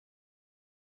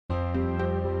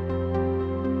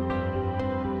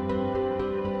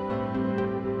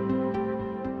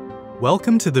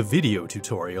Welcome to the video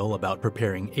tutorial about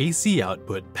preparing AC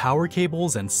output power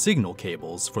cables and signal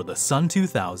cables for the Sun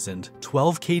 2000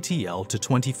 12 KTL to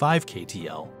 25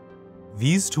 KTL.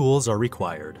 These tools are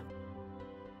required.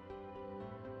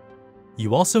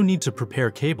 You also need to prepare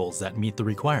cables that meet the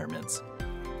requirements.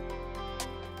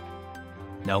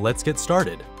 Now let's get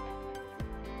started.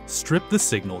 Strip the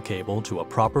signal cable to a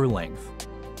proper length.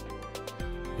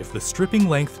 If the stripping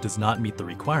length does not meet the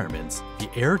requirements, the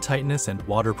air tightness and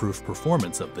waterproof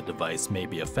performance of the device may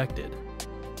be affected.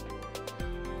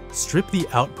 Strip the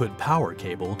output power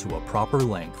cable to a proper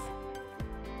length.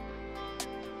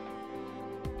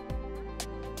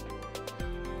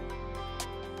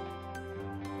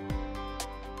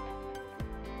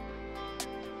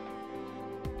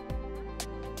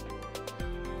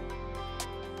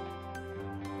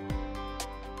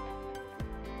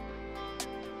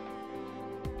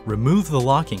 Remove the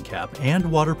locking cap and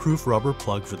waterproof rubber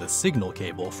plug for the signal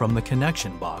cable from the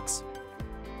connection box.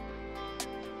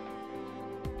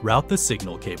 Route the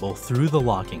signal cable through the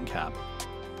locking cap.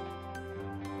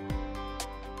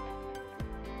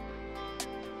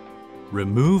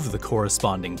 Remove the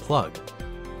corresponding plug.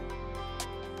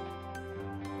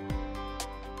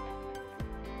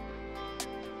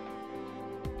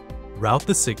 Route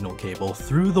the signal cable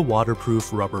through the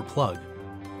waterproof rubber plug.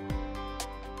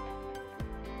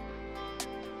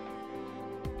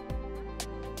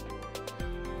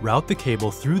 Route the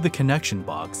cable through the connection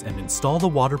box and install the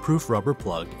waterproof rubber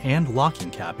plug and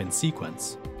locking cap in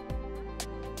sequence.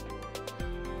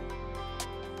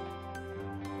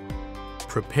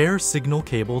 Prepare signal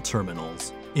cable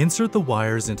terminals. Insert the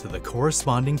wires into the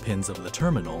corresponding pins of the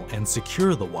terminal and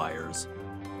secure the wires.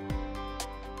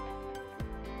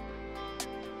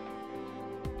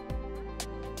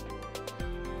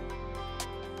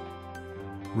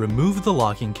 Remove the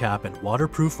locking cap and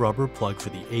waterproof rubber plug for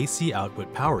the AC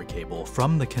output power cable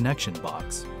from the connection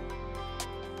box.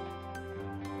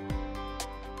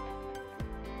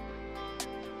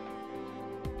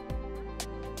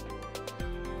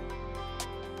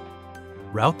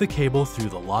 Route the cable through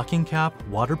the locking cap,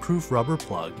 waterproof rubber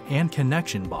plug, and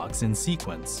connection box in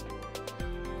sequence.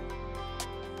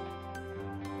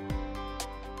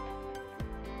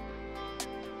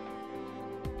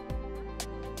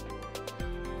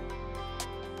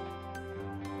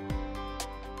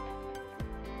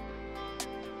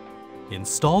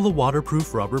 Install the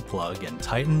waterproof rubber plug and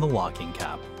tighten the locking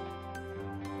cap.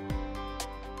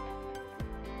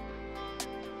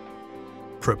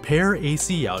 Prepare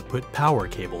AC output power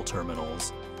cable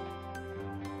terminals.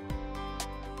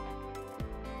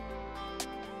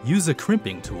 Use a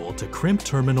crimping tool to crimp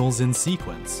terminals in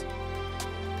sequence.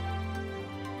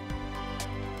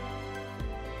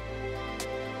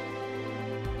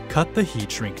 Cut the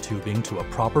heat shrink tubing to a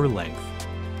proper length.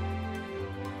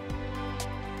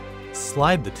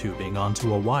 Slide the tubing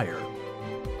onto a wire.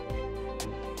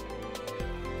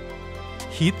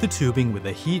 Heat the tubing with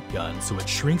a heat gun so it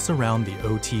shrinks around the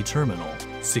OT terminal.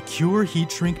 Secure heat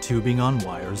shrink tubing on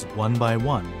wires one by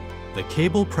one. The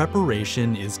cable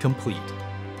preparation is complete.